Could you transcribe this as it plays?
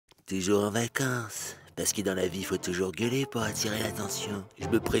Toujours en vacances. Parce que dans la vie, faut toujours gueuler pour attirer l'attention. Je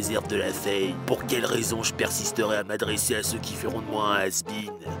me préserve de la fame. Pour quelle raison je persisterai à m'adresser à ceux qui feront de moi un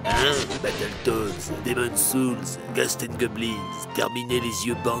has-been? Hein? Battletoads, Demon Souls, Ghost and Goblins, terminer les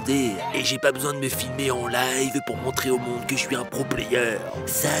yeux bandés. Et j'ai pas besoin de me filmer en live pour montrer au monde que je suis un pro player.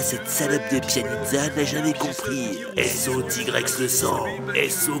 Ça, cette salope de Pianitza n'a jamais compris. SO-Y le sang,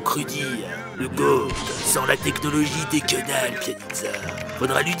 SO Crudi, le GOAT, sans la technologie des quenals, Pianitza.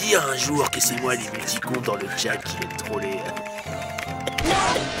 Faudra lui dire un jour que c'est moi les multicons dans le chat qui l'aime troller.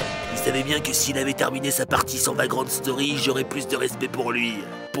 Il savait bien que s'il avait terminé sa partie sans ma grande story, j'aurais plus de respect pour lui.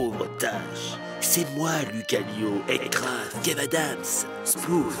 Pauvre tâche. C'est moi, Lucalio, Eggcraft, Kev Adams,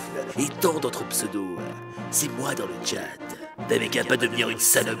 Spoof et tant d'autres pseudos. C'est moi dans le chat. T'avais qu'à pas devenir une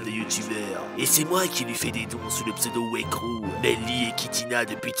salope de youtubeur. Et c'est moi qui lui fais des dons sous le pseudo Wekru, Melly et Kitina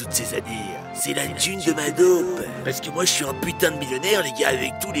depuis toutes ces années. C'est la thune de ma dope. Parce que moi je suis un putain de millionnaire les gars,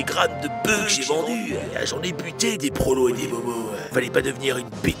 avec tous les grammes de bœufs que j'ai vendus. J'en ai buté des prolos et des momos. Fallait pas devenir une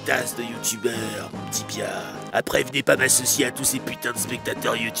pétasse de youtubeur, mon petit Pia. Après venez pas m'associer à tous ces putains de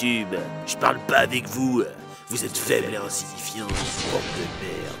spectateurs YouTube. Je parle pas avec vous. Vous êtes faibles et insignifiants. Bande de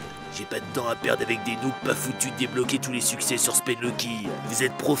merde. J'ai pas de temps à perdre avec des noobs pas foutus de débloquer tous les succès sur Spelunky. Vous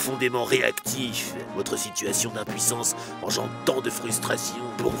êtes profondément réactifs. Votre situation d'impuissance engendre tant de frustration.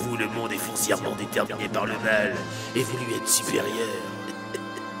 Pour vous, le monde est foncièrement déterminé par le mal, et vous lui êtes supérieur.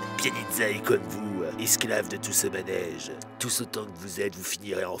 Pianitza est comme vous, esclave de tout ce manège. Tous autant que vous êtes, vous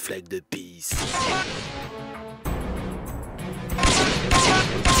finirez en flaque de pisse.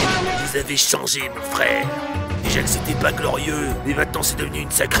 Vous avez changé, mon frère. Déjà que c'était pas glorieux, mais maintenant c'est devenu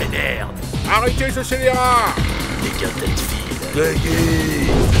une sacrée merde. Arrêtez ce scélérat! T'es qu'un tas de fil. Gagnez!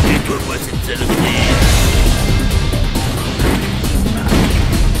 Nettoie-moi cette saloperie.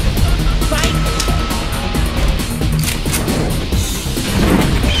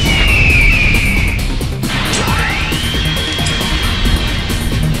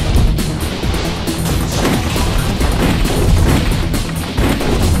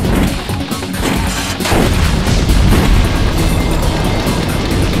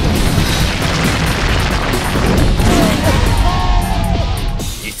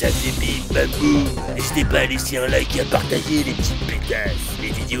 Ça fait bim bam boum. N'hésitez pas à laisser un like et à partager les petites pétasses.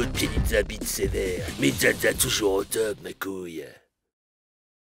 Les vidéos de Pianitza beat sévère. Mais Zaza toujours au top, ma couille.